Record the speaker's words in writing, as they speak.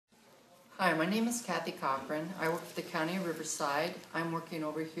Hi, my name is Kathy Cochran. I work for the County of Riverside. I'm working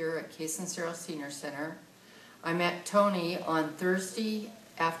over here at Case and Sarah Senior Center. I met Tony on Thursday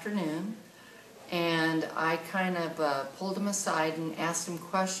afternoon, and I kind of pulled him aside and asked him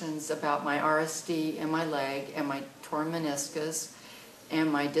questions about my RSD in my leg and my torn meniscus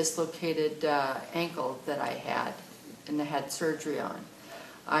and my dislocated ankle that I had and I had surgery on.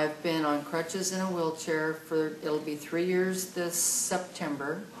 I've been on crutches in a wheelchair for, it'll be 3 years this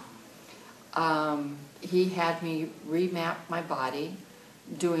September. He had me remap my body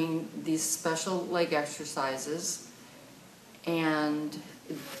doing these special leg exercises and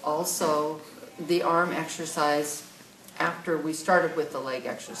also the arm exercise after we started with the leg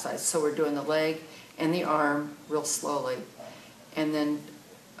exercise. So we're doing the leg and the arm real slowly, and then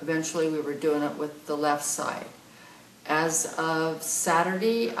eventually we were doing it with the left side. As of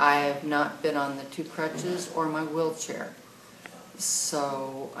Saturday, I have not been on the 2 crutches or my wheelchair.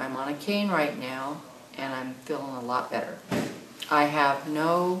 So I'm on a cane right now, and I'm feeling a lot better. I have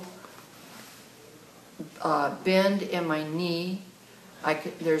no bend in my knee.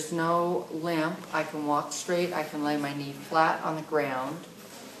 There's no limp. I can walk straight. I can lay my knee flat on the ground.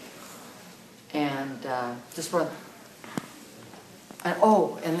 And just run.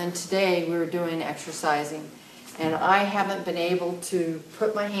 And then today we were doing exercising, and I haven't been able to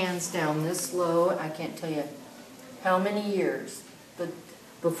put my hands down this low. I can't tell you how many years. But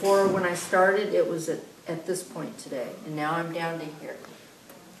before, when I started, it was at this point today, and now I'm down to here.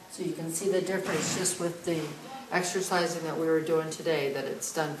 So you can see the difference just with the exercising that we were doing today, that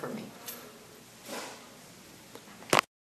it's done for me.